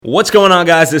What's going on,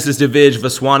 guys? This is Divij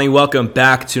Vaswani. Welcome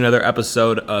back to another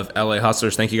episode of LA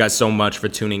Hustlers. Thank you guys so much for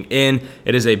tuning in.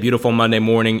 It is a beautiful Monday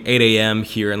morning, 8 a.m.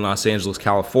 here in Los Angeles,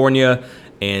 California,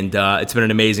 and it's been an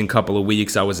amazing couple of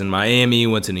weeks. I was in Miami,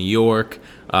 went to New York,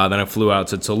 then I flew out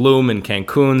to Tulum and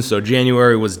Cancun, so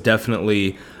January was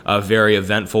definitely very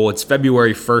eventful. It's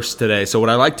February 1st today, so what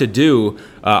I like to do,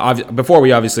 before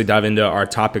we obviously dive into our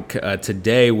topic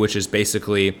today, which is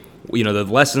basically the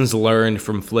lessons learned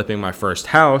from flipping my first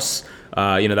house.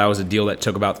 That was a deal that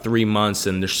took about 3 months,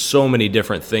 and there's so many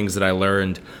different things that I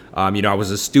learned. I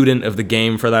was a student of the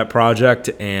game for that project,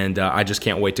 and I just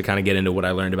can't wait to kind of get into what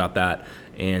I learned about that.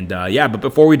 And but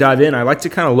before we dive in, I like to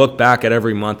kind of look back at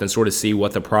every month and sort of see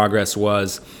what the progress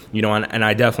was, and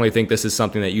I definitely think this is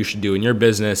something that you should do in your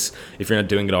business if you're not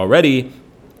doing it already.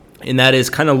 And that is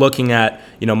kind of looking at,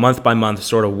 month by month,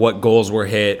 sort of what goals were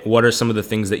hit, what are some of the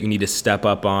things that you need to step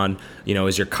up on,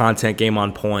 is your content game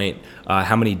on point,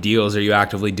 how many deals are you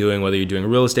actively doing, whether you're doing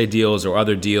real estate deals or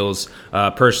other deals.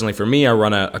 Personally, for me, I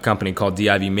run a company called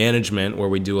DIV Management where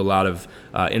we do a lot of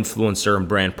influencer and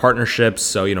brand partnerships.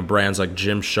 So, brands like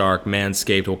Gymshark,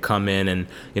 Manscaped will come in and,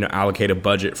 allocate a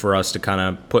budget for us to kind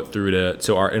of put through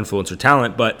to our influencer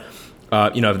talent. But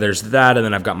there's that, and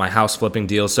then I've got my house flipping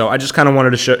deal. So I just kind of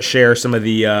wanted to share some of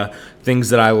the things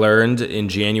that I learned in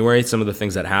January, some of the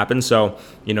things that happened. So,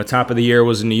 top of the year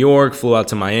was in New York, flew out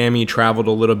to Miami, traveled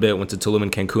a little bit, went to Tulum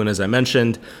and Cancun, as I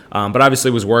mentioned, but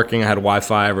obviously was working. I had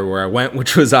Wi-Fi everywhere I went,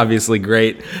 which was obviously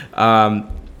great.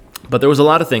 But there was a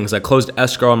lot of things. I closed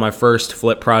escrow on my first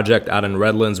flip project out in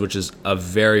Redlands, which is a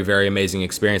very, very amazing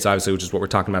experience, obviously, which is what we're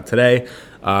talking about today.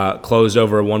 Closed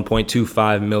over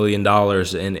 $1.25 million in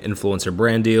influencer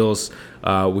brand deals.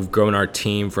 We've grown our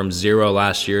team from 0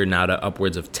 last year now to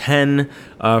upwards of 10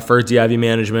 for DIV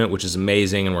Management, which is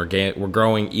amazing, and we're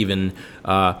growing even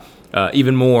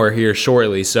more here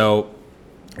shortly. So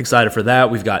excited for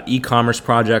that. We've got e-commerce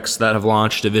projects that have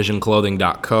launched.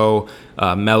 DivisionClothing.co.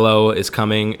 Mellow is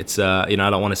coming. It's I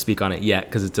don't want to speak on it yet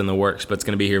because it's in the works, but it's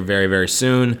going to be here very, very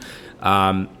soon.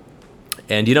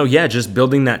 Just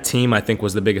building that team, I think,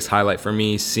 was the biggest highlight for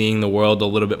me. Seeing the world a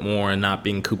little bit more and not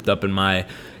being cooped up in my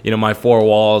four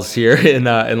walls here in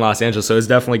Los Angeles. So it's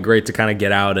definitely great to kind of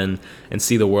get out and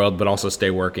see the world, but also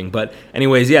stay working. But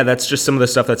anyways, that's just some of the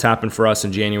stuff that's happened for us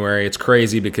in January. It's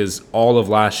crazy because all of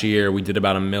last year we did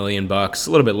about $1 million, a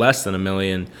little bit less than $1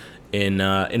 million in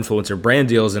influencer brand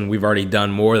deals, and we've already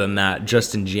done more than that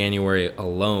just in January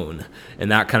alone. And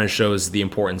that kind of shows the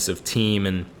importance of team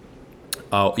and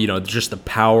just the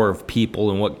power of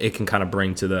people and what it can kind of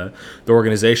bring to the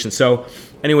organization. So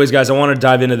anyways, guys, I want to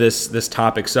dive into this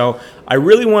topic. So I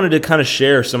really wanted to kind of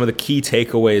share some of the key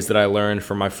takeaways that I learned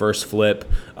from my first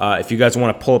flip. If you guys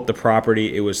want to pull up the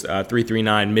property, it was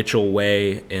 339 Mitchell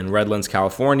Way in Redlands,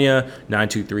 California,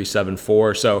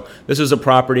 92374. So this was a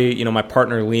property, my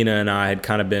partner Lena and I had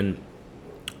kind of been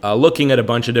looking at a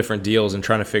bunch of different deals and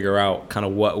trying to figure out kind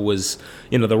of what was,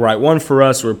 the right one for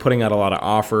us. We were putting out a lot of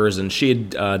offers, and she had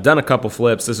done a couple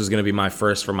flips. This was going to be my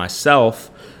first for myself.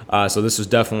 So this was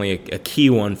definitely a key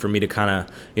one for me to kind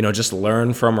of, just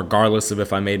learn from, regardless of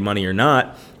if I made money or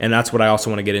not. And that's what I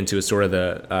also want to get into is sort of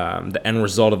the end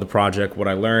result of the project, what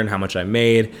I learned, how much I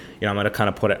made. I'm going to kind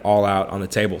of put it all out on the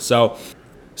table.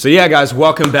 So yeah, guys,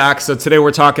 welcome back. So today we're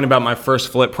talking about my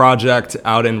first flip project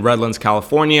out in Redlands,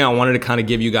 California. I wanted to kind of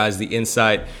give you guys the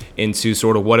insight into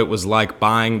sort of what it was like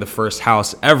buying the first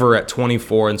house ever at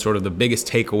 24 and sort of the biggest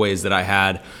takeaways that I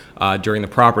had during the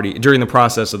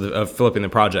process of flipping the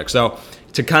project. So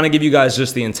to kind of give you guys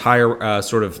just the entire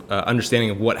understanding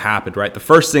of what happened, right? The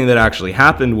first thing that actually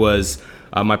happened was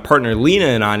my partner Lena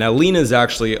and I. Now, Lena's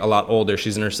actually a lot older.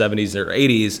 She's in her 70s or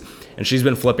 80s, and she's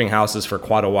been flipping houses for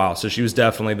quite a while. So she was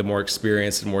definitely the more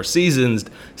experienced and more seasoned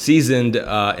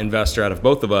investor out of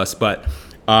both of us. But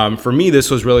for me, this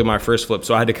was really my first flip.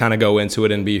 So I had to kind of go into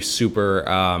it and be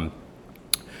super,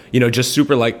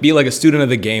 be like a student of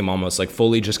the game almost, like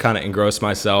fully just kind of engross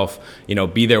myself,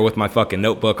 be there with my fucking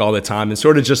notebook all the time and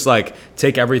sort of just like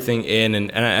take everything in.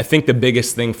 And I think the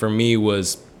biggest thing for me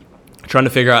was trying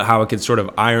to figure out how I could sort of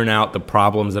iron out the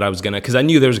problems that I was because I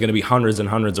knew there was going to be hundreds and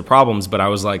hundreds of problems, but I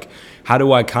was like, how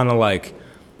do I kind of like,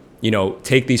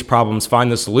 take these problems,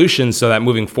 find the solutions so that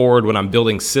moving forward when I'm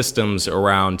building systems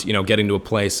around, getting to a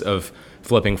place of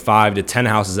flipping 5 to 10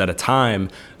 houses at a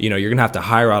time, you're going to have to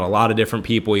hire out a lot of different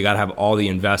people. You got to have all the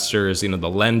investors, the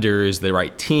lenders, the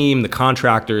right team, the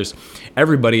contractors,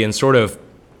 everybody, and sort of,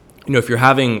 if you're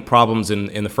having problems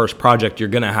in the first project, you're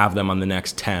going to have them on the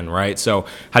next 10, right? So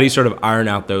how do you sort of iron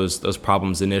out those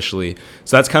problems initially?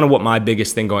 So that's kind of what my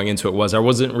biggest thing going into it was. I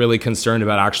wasn't really concerned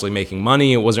about actually making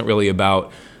money. It wasn't really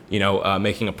about,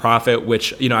 making a profit,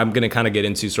 which, I'm going to kind of get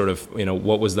into sort of,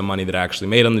 what was the money that I actually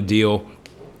made on the deal.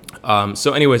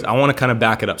 So anyways, I want to kind of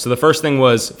back it up. So the first thing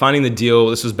was finding the deal.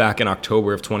 This was back in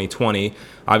October of 2020,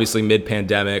 obviously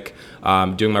mid-pandemic.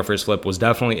 Doing my first flip was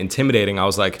definitely intimidating. I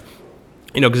was like,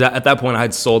 because at that point I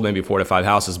had sold maybe 4 to 5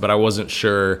 houses, but I wasn't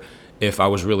sure if I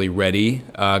was really ready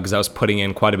because I was putting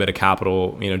in quite a bit of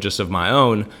capital, just of my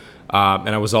own. And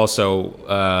I was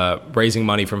also raising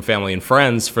money from family and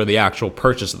friends for the actual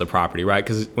purchase of the property, right?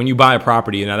 Because when you buy a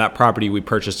property, that property, we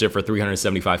purchased it for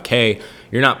 $375K.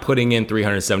 You're not putting in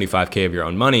 $375K of your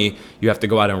own money. You have to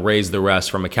go out and raise the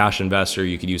rest from a cash investor.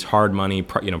 You could use hard money,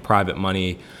 private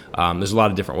money. There's a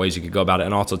lot of different ways you could go about it,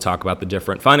 and also talk about the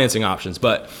different financing options.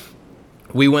 But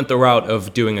we went the route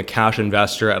of doing a cash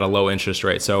investor at a low interest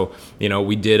rate. So,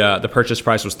 we did, the purchase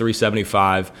price was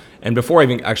 $375. And before I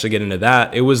even actually get into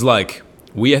that, it was like,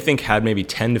 I think had maybe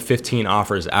 10 to 15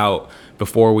 offers out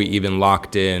before we even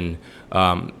locked in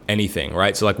anything,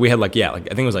 right? So we had I think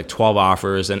it was 12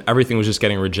 offers, and everything was just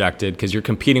getting rejected because you're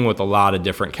competing with a lot of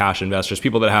different cash investors,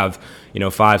 people that have,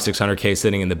 500-600K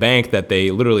sitting in the bank that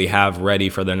they literally have ready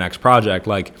for their next project.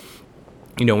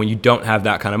 When you don't have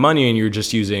that kind of money and you're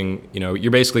just using, you're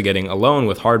basically getting a loan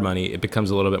with hard money, it becomes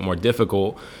a little bit more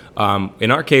difficult. In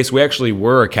our case, we actually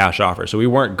were a cash offer. So we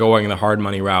weren't going the hard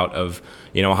money route of,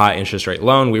 high interest rate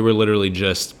loan. We were literally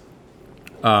just,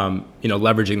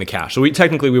 leveraging the cash. So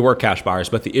we were cash buyers,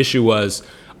 but the issue was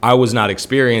I was not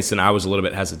experienced and I was a little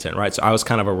bit hesitant, right? So I was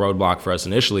kind of a roadblock for us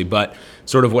initially, but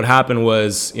sort of what happened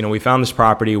was, we found this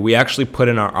property. We actually put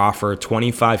in our offer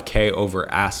 $25K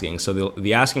over asking. So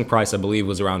the asking price, I believe,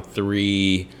 was around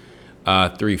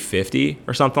 $350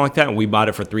 or something like that. And we bought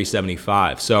it for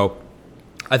 $375. So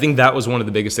I think that was one of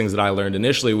the biggest things that I learned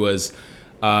initially was,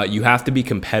 you have to be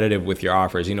competitive with your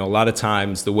offers. A lot of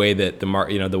times the way that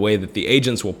the way that the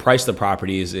agents will price the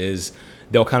properties is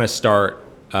they'll kind of start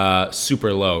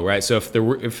super low, right? So if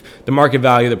the market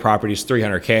value of the property is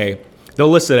 $300K, they'll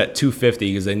list it at $250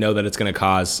 because they know that it's going to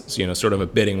cause, sort of a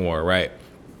bidding war, right?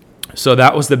 So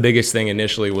that was the biggest thing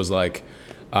initially was we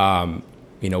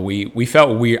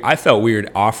felt weird. I felt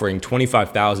weird offering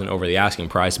 $25,000 over the asking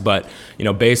price, but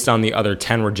based on the other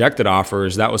 10 rejected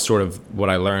offers, that was sort of what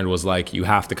I learned was you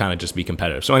have to kind of just be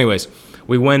competitive. So anyways,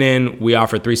 we went in, we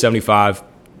offered $375,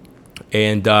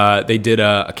 and they did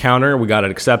a counter. We got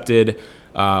it accepted.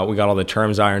 We got all the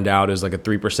terms ironed out. It was a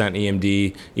 3%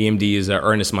 EMD. EMD is an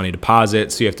earnest money deposit,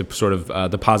 so you have to sort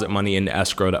of deposit money into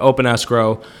escrow to open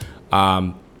escrow.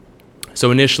 So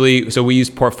initially, we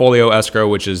used Portfolio Escrow,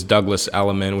 which is Douglas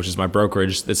Elliman, which is my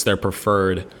brokerage. It's their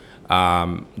preferred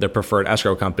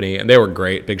escrow company, and they were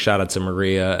great. Big shout out to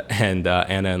Maria and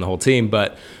Anna and the whole team.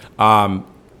 But I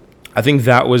think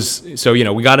that was,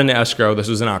 we got into escrow. This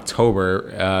was in October.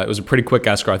 It was a pretty quick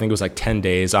escrow. I think it was 10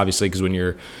 days, obviously, because when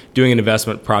you're doing an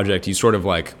investment project, you sort of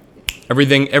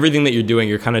everything that you're doing,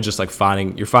 you're kind of just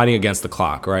you're fighting against the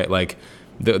clock, right?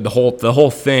 The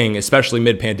whole thing, especially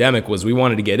mid-pandemic, was we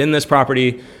wanted to get in this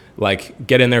property,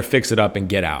 get in there, fix it up, and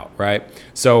get out, right?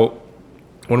 So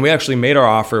when we actually made our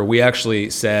offer, we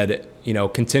actually said,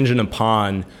 contingent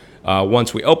upon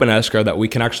once we open escrow, that we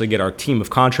can actually get our team of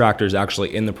contractors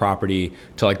actually in the property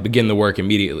to begin the work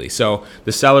immediately. So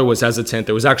the seller was hesitant.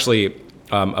 There was actually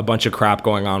a bunch of crap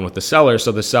going on with the seller.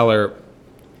 So the seller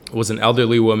was an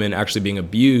elderly woman actually being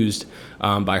abused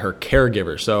by her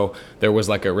caregiver. So there was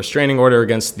a restraining order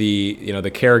against the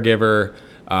caregiver.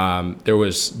 There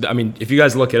was, if you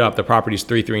guys look it up, the property's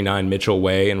 339 Mitchell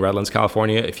Way in Redlands,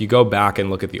 California. If you go back and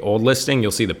look at the old listing,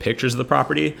 you'll see the pictures of the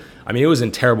property. It was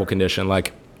in terrible condition.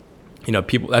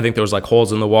 People, I think there was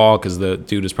holes in the wall because the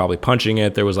dude was probably punching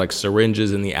it. There was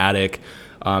syringes in the attic.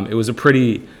 It was a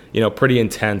pretty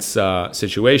intense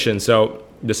situation. So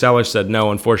the seller said, no,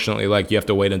 unfortunately, you have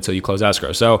to wait until you close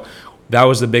escrow. So that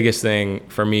was the biggest thing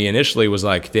for me initially was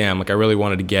damn, I really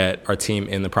wanted to get our team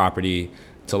in the property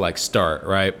to start,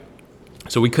 right?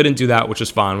 So we couldn't do that, which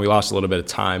was fine. We lost a little bit of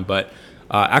time, but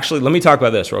actually, let me talk about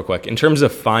this real quick. In terms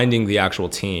of finding the actual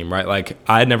team, right?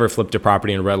 I had never flipped a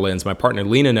property in Redlands. My partner,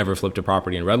 Lena, never flipped a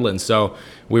property in Redlands. So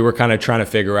we were kind of trying to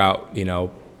figure out,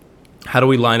 how do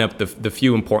we line up the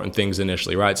few important things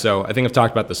initially, right? So I think I've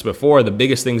talked about this before. The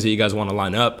biggest things that you guys want to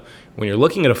line up when you're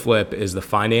looking at a flip is the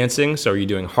financing. So are you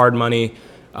doing hard money?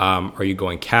 Are you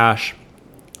going cash?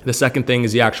 The second thing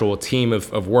is the actual team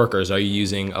of workers. Are you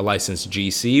using a licensed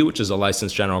GC, which is a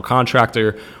licensed general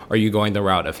contractor? Are you going the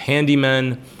route of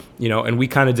handymen? And we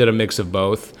kind of did a mix of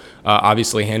both.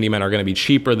 Obviously, handymen are going to be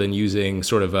cheaper than using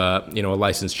sort of a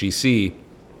licensed GC.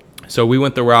 So we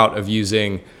went the route of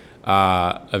using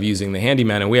the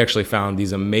handyman, and we actually found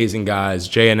these amazing guys,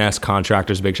 JNS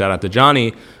Contractors. Big shout out to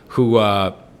Johnny, who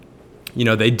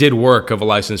they did work of a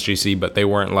licensed GC, but they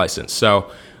weren't licensed.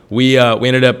 So we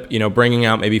ended up, bringing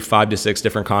out maybe 5 to 6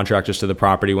 different contractors to the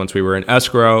property once we were in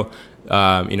escrow.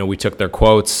 We took their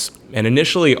quotes, and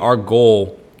initially our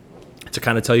goal, to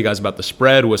kind of tell you guys about the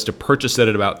spread, was to purchase it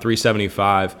at about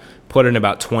 $375, put in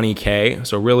about $20K.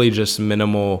 So really just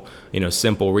minimal,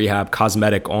 simple rehab,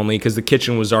 cosmetic only, because the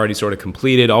kitchen was already sort of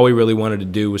completed. All we really wanted to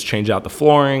do was change out the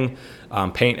flooring,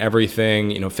 paint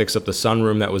everything, fix up the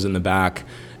sunroom that was in the back.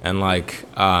 And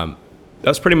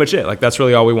that's pretty much it. That's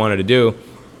really all we wanted to do.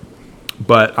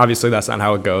 But obviously that's not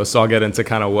how it goes. So I'll get into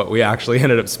kind of what we actually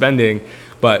ended up spending.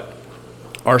 But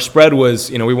our spread was,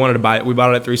 we bought it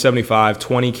at $375,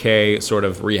 $20K sort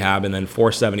of rehab, and then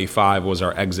 $475 was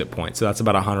our exit point. So that's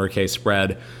about $100K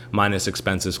spread minus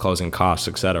expenses, closing costs,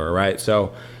 et cetera, right?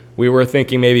 So we were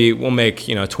thinking maybe we'll make,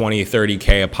 $20,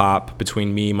 $30K a pop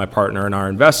between me, my partner, and our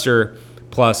investor.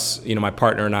 Plus, my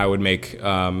partner and I would make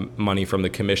money from the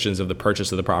commissions of the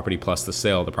purchase of the property plus the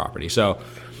sale of the property. So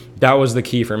that was the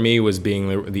key for me, was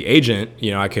being the agent.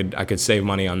 I could save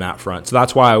money on that front. So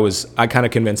that's why I kind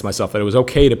of convinced myself that it was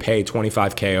okay to pay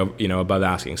 $25K, above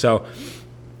asking. So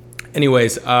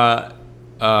anyways, where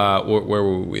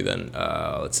were we then?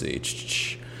 Let's see.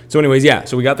 So anyways, yeah.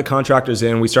 So we got the contractors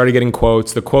in. We started getting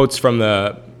quotes. The quotes from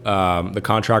the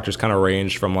contractors kind of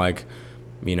ranged from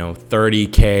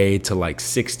 $30K to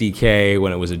 $60K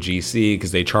when it was a GC,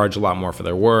 because they charge a lot more for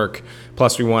their work.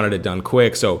 Plus we wanted it done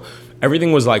quick. So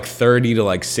everything was $30 to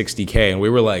 $60K. And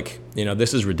we were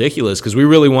this is ridiculous, because we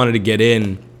really wanted to get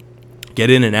in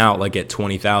and out at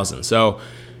 20,000. So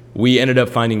we ended up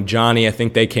finding Johnny. I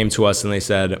think they came to us and they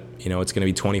said, it's going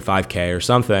to be 25K or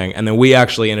something. And then we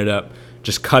actually ended up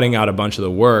just cutting out a bunch of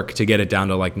the work to get it down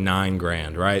to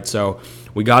 $9,000, right? So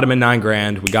we got him in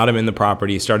 $9,000. We got him in the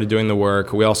property, started doing the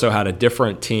work. We also had a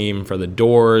different team for the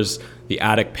doors, the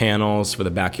attic panels, for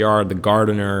the backyard, the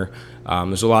gardener.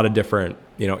 There's a lot of different,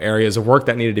 areas of work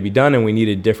that needed to be done, and we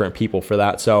needed different people for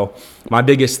that. So my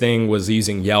biggest thing was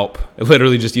using Yelp,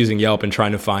 literally just using Yelp and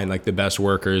trying to find the best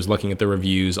workers, looking at the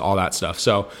reviews, all that stuff.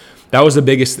 So that was the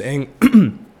biggest thing.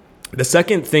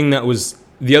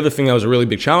 The other thing that was a really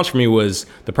big challenge for me was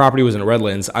the property was in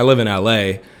Redlands. I live in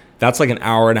LA. That's an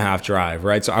hour and a half drive,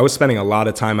 right? So I was spending a lot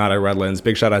of time out at Redlands.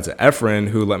 Big shout out to Efren,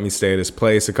 who let me stay at his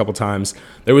place a couple times.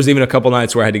 There was even a couple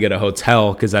nights where I had to get a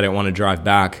hotel because I didn't want to drive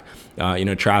back.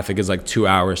 Traffic is 2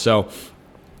 hours. So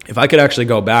if I could actually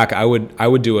go back, I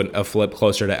would do a flip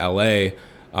closer to LA.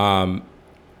 But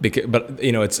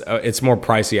it's more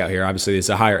pricey out here. Obviously, it's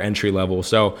a higher entry level.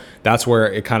 So that's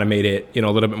where it kind of made it, a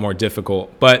little bit more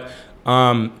difficult. But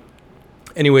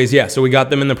anyways, yeah, so we got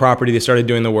them in the property. They started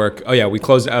doing the work. Oh yeah, we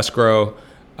closed escrow.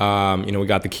 We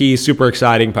got the keys. Super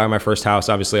exciting. Probably my first house.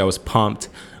 Obviously, I was pumped.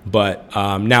 But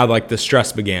now the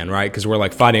stress began, right? Because we're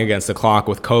fighting against the clock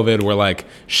with COVID. We're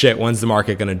shit, when's the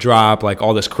market going to drop?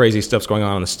 All this crazy stuff's going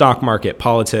on in the stock market,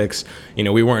 politics.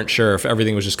 We weren't sure if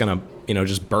everything was just going to,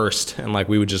 just burst and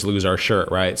we would just lose our shirt,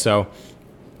 right? So,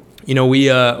 we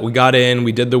got in,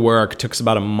 we did the work. It took us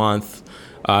about a month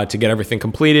to get everything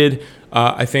completed.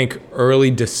 I think early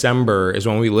December is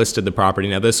when we listed the property.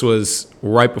 Now, this was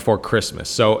right before Christmas.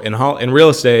 So in real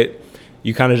estate,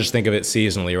 you kind of just think of it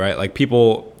seasonally, right?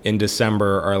 People in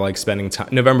December are spending time.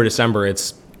 November, December,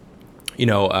 it's, end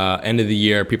of the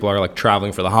year. People are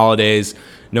traveling for the holidays.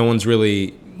 No one's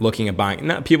really looking at buying.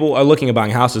 Not people are looking at buying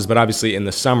houses, but obviously in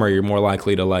the summer, you're more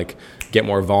likely to get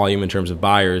more volume in terms of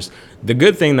buyers. The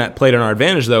good thing that played in our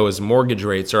advantage, though, is mortgage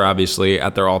rates are obviously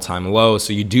at their all-time low.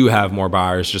 So you do have more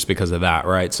buyers just because of that,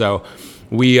 right? So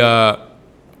we, we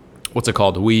listed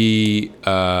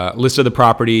the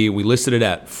property. We listed it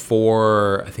at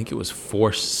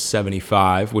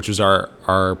 $475, which was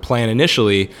our plan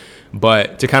initially.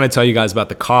 But to kind of tell you guys about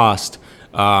the cost,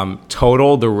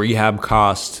 total, the rehab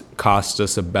cost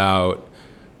us about,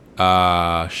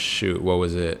 what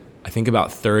was it? I think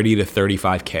about 30 to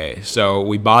 35K. So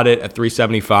we bought it at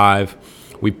 $375.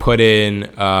 We put in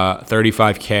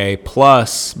 35K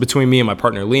plus, between me and my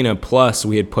partner Lena, plus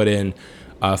we had put in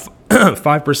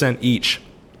 5% each.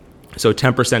 So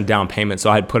 10% down payment. So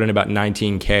I had put in about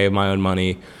 19K of my own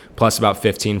money, plus about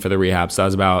 15 for the rehab. So that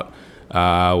was about,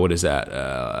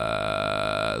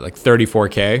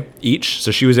 34K each.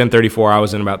 So she was in 34, I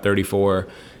was in about 34.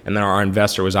 And then our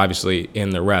investor was obviously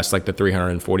in the rest, the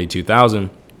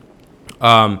 342,000.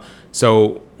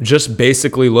 So just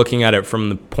basically looking at it from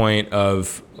the point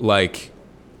of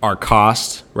our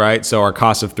cost, right? So our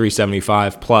cost of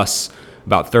 375 plus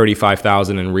about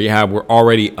 35,000 in rehab, we're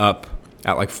already up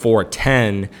at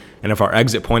 410. And if our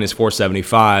exit point is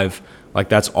 475, like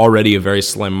that's already a very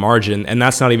slim margin, and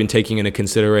that's not even taking into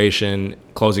consideration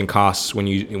closing costs. When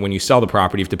you sell the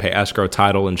property, you have to pay escrow,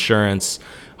 title, insurance,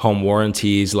 home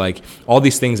warranties, like all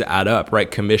these things add up,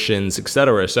 right? Commissions,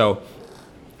 etc. So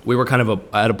we were kind of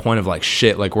at a point of like,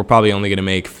 shit, like we're probably only going to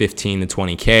make 15 to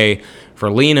 20K. For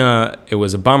Lena, it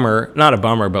was a bummer, not a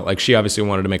bummer, but like she obviously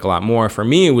wanted to make a lot more. For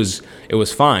me, it was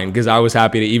fine because I was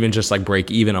happy to even just like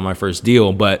break even on my first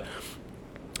deal. But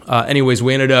anyways,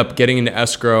 we ended up getting into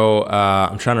escrow.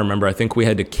 I'm trying to remember. I think we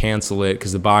had to cancel it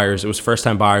because it was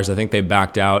first-time buyers. I think they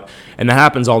backed out. And that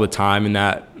happens all the time. And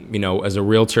that, as a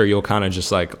realtor, you'll kind of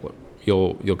just like,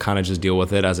 you'll kind of just deal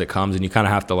with it as it comes. And you kind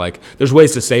of have to like, there's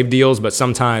ways to save deals, but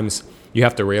sometimes you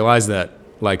have to realize that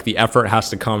like the effort has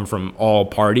to come from all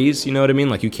parties. You know what I mean?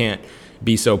 Like you can't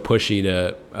be so pushy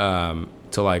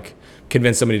to like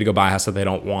convince somebody to go buy a house that they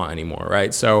don't want anymore,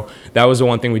 right? So that was the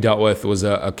one thing we dealt with, was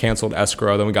a canceled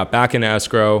escrow. Then we got back into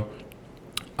escrow,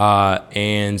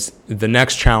 and the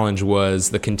next challenge was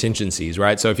the contingencies,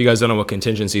 right? So if you guys don't know what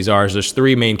contingencies are, there's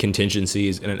three main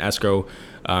contingencies in an escrow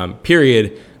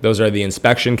period. Those are the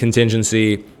inspection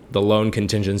contingency, the loan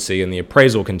contingency, and the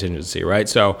appraisal contingency, right?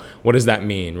 So what does that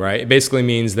mean, right? It basically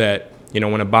means that,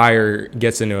 when a buyer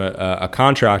gets into a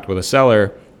contract with a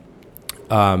seller,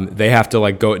 they have to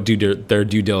like go do their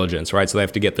due diligence, right? So they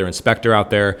have to get their inspector out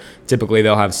there. Typically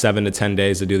they'll have 7 to 10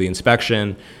 days to do the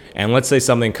inspection. And let's say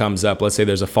something comes up, let's say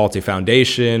there's a faulty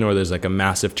foundation or there's like a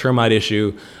massive termite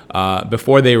issue.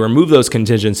 Before they remove those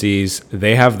contingencies,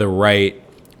 they have the right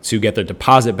to get their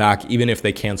deposit back, even if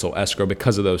they cancel escrow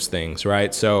because of those things,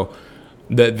 right? So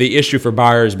the issue for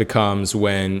buyers becomes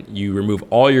when you remove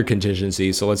all your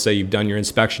contingencies. So let's say you've done your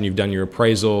inspection, you've done your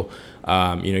appraisal,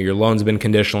 your loan's been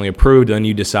conditionally approved, then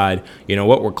you decide,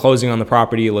 we're closing on the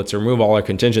property, let's remove all our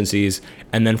contingencies.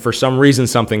 And then for some reason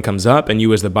something comes up and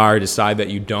you as the buyer decide that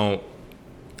you don't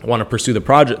want to pursue the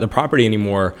property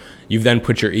anymore. You've then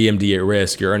put your EMD at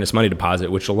risk, your earnest money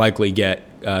deposit, which will likely get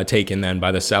taken then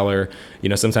by the seller.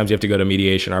 Sometimes you have to go to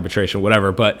mediation, arbitration,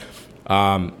 whatever. But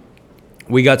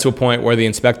we got to a point where the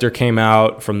inspector came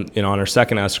out from, on our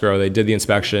second escrow. They did the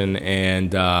inspection,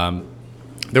 and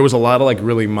there was a lot of like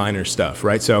really minor stuff,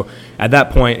 right? So at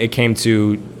that point, it came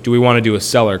to, do we want to do a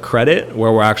seller credit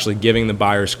where we're actually giving the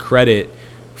buyers credit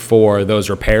for those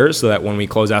repairs so that when we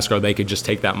close escrow, they could just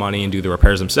take that money and do the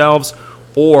repairs themselves?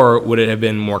 Or would it have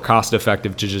been more cost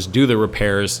effective to just do the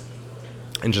repairs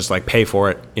and just like pay for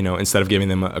it, instead of giving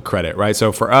them a credit, right?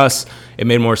 So for us, it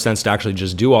made more sense to actually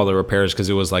just do all the repairs because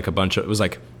it was like it was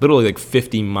like literally like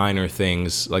 50 minor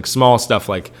things, like small stuff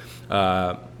like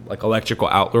repairing electrical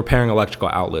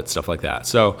outlets, stuff like that.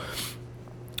 So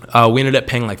we ended up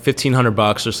paying like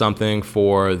 $1,500 or something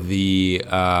for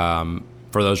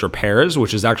for those repairs,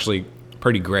 which is actually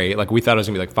pretty great. Like we thought it was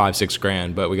gonna be like $5-6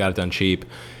 grand, but we got it done cheap.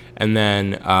 And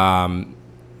then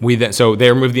so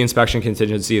they removed the inspection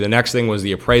contingency. The next thing was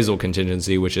the appraisal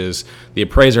contingency, which is the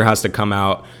appraiser has to come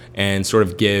out and sort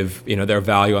of give their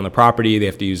value on the property. They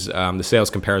have to use the sales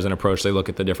comparison approach. They look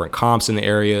at the different comps in the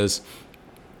areas.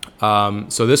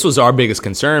 So this was our biggest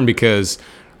concern because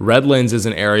Redlands is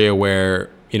an area where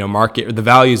the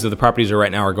values of the properties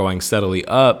right now are going steadily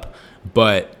up,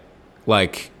 but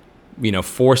like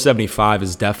 475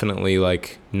 is definitely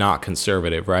like not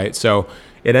conservative, right? So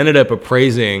it ended up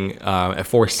appraising at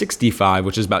 465,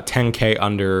 which is about 10K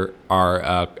under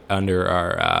our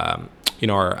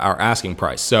asking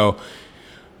price. So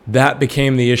that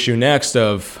became the issue next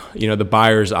of, the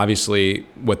buyers obviously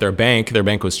with their bank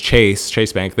was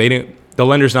Chase Bank. The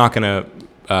lender's not going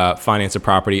to finance a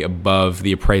property above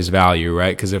the appraised value,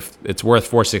 right? Because if it's worth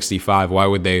 465, why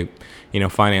would they,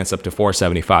 finance up to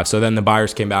 475? So then the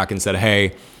buyers came back and said,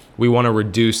 hey, we want to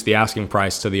reduce the asking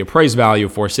price to the appraised value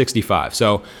of 465.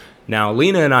 So now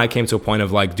Lena and I came to a point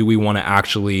of like, do we want to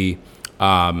actually,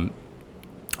 I'm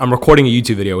recording a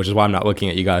YouTube video, which is why I'm not looking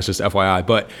at you guys, just FYI.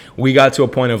 But we got to a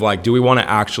point of like, do we want to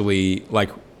actually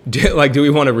do we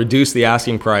want to reduce the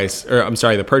asking price, or I'm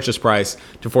sorry, the purchase price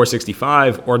to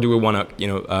 465, or do we want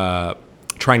to,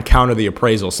 try and counter the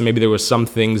appraisal? So maybe there was some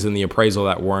things in the appraisal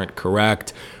that weren't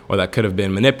correct, or that could have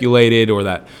been manipulated, or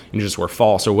that just were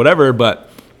false or whatever. But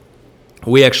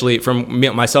we actually, from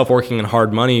myself working in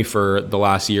hard money for the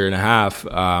last year and a half,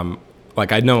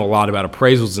 like I know a lot about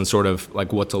appraisals and sort of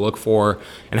like what to look for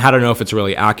and how to know if it's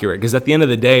really accurate. Because at the end of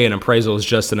the day, an appraisal is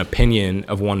just an opinion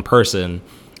of one person.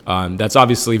 That's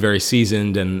obviously very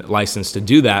seasoned and licensed to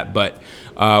do that, but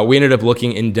we ended up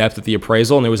looking in depth at the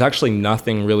appraisal, and there was actually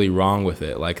nothing really wrong with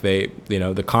it. Like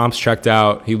the comps checked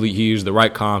out. He used the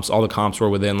right comps. All the comps were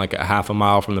within like a half a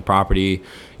mile from the property.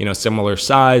 Similar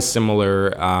size,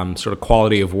 similar sort of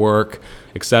quality of work,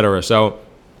 etc. So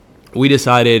we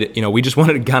decided, we just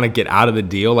wanted to kind of get out of the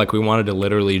deal. Like we wanted to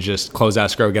literally just close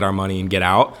escrow, get our money, and get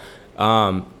out.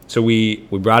 So we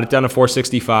brought it down to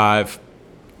 465.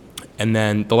 And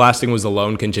then the last thing was the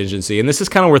loan contingency. And this is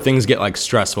kind of where things get like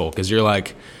stressful, because you're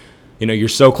like, you're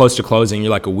so close to closing.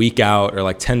 You're like a week out or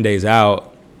like 10 days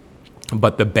out,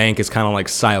 but the bank is kind of like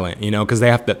silent, because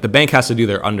the bank has to do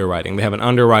their underwriting. They have an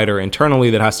underwriter internally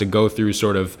that has to go through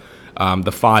sort of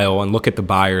the file and look at the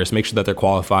buyers, make sure that they're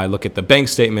qualified, look at the bank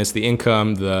statements, the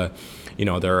income, their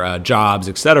jobs,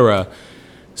 etc.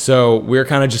 So we're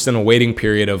kind of just in a waiting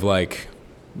period of like,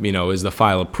 is the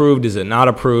file approved? Is it not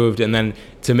approved? And then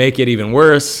to make it even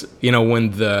worse,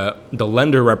 when the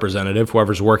lender representative,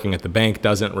 whoever's working at the bank,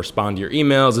 doesn't respond to your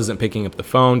emails, isn't picking up the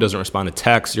phone, doesn't respond to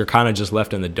texts, you're kind of just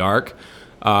left in the dark.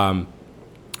 And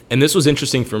this was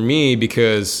interesting for me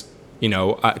because,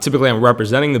 typically I'm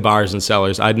representing the buyers and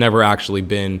sellers. I'd never actually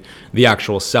been the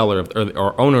actual seller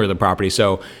or owner of the property.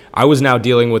 So I was now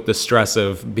dealing with the stress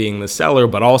of being the seller,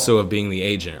 but also of being the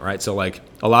agent, right? So like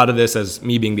a lot of this, as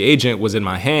me being the agent, was in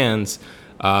my hands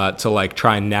to like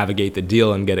try and navigate the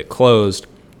deal and get it closed.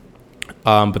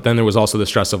 But then there was also the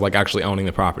stress of like actually owning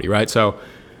the property, right? So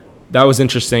that was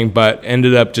interesting, but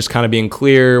ended up just kind of being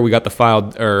clear. We got the file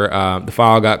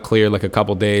got clear like a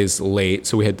couple days late,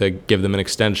 so we had to give them an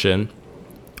extension.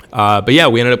 But yeah,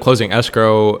 we ended up closing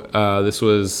escrow. This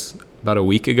was about a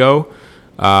week ago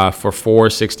for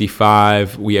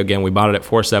 $465. We bought it at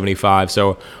 $475.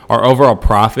 So our overall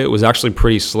profit was actually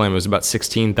pretty slim. It was about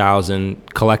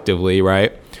 $16,000 collectively,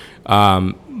 right?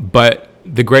 But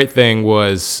the great thing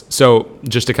was, so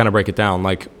just to kind of break it down,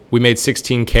 like we made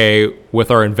 $16K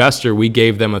with our investor. We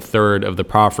gave them a third of the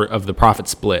profit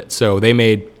split. So they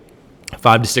made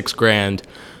 $5,000 to $6,000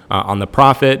 on the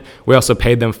profit. We also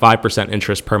paid them 5%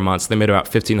 interest per month. So they made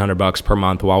about $1,500 per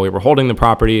month while we were holding the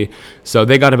property. So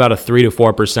they got about a 3 to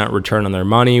 4% return on their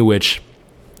money, which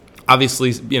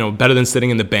obviously, better than sitting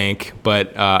in the bank.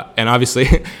 But and obviously,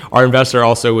 our investor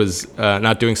also was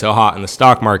not doing so hot in the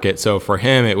stock market. So for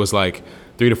him, it was like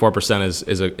 3 to 4%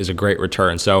 is a great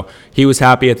return. So he was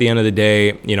happy at the end of the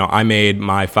day. I made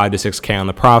my 5 to 6K on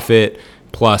the profit,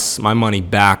 plus my money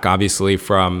back, obviously,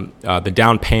 from the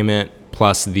down payment,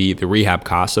 plus the rehab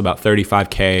costs, so about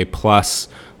 $35K, plus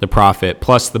the profit,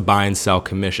 plus the buy and sell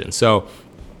commission. So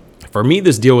for me,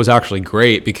 this deal was actually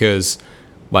great because,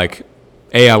 like,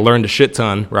 I learned a shit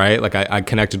ton, right? Like I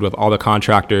connected with all the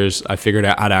contractors. I figured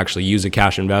out how to actually use a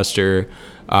cash investor.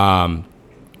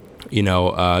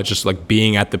 Just like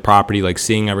being at the property, like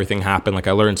seeing everything happen. Like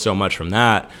I learned so much from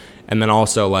that. And then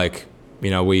also like, we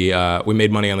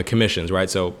made money on the commissions, right?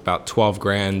 So about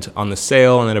 $12,000 on the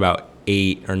sale and then about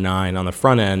 8 or 9 on the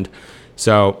front end.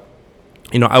 So,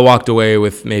 I walked away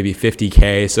with maybe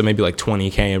 $50K, so maybe like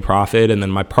 $20K in profit. And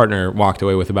then my partner walked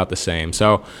away with about the same.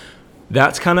 So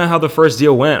that's kind of how the first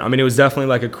deal went. I mean, it was definitely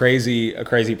like a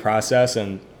crazy process.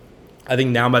 And I think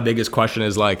now my biggest question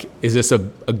is like, is this a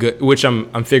good, which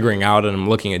I'm figuring out and I'm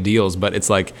looking at deals, but it's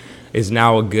like, is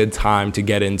now a good time to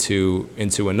get into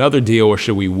another deal, or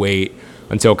should we wait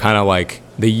until kind of like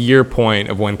the year point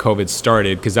of when COVID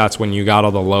started? Because that's when you got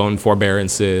all the loan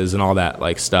forbearances and all that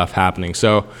like stuff happening.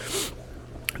 So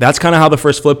that's kind of how the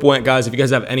first flip went, guys. If you guys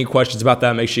have any questions about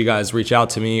that, make sure you guys reach out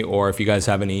to me, or if you guys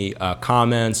have any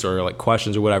comments or like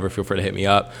questions or whatever, feel free to hit me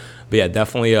up. But yeah,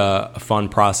 definitely a fun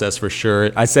process for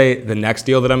sure. I'd say the next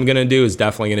deal that I'm going to do is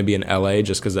definitely going to be in LA,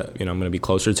 just because, I'm going to be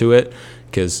closer to it,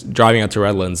 because driving out to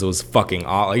Redlands, it was fucking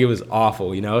awful. Like, it was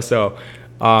awful, So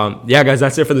yeah, guys,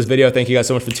 that's it for this video. Thank you guys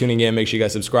so much for tuning in. Make sure you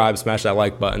guys subscribe, smash that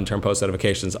like button, turn post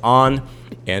notifications on,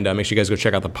 and make sure you guys go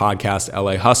check out the podcast,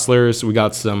 LA Hustlers. We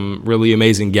got some really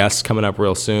amazing guests coming up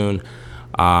real soon.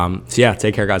 So yeah,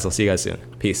 take care, guys. I'll see you guys soon.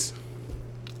 Peace.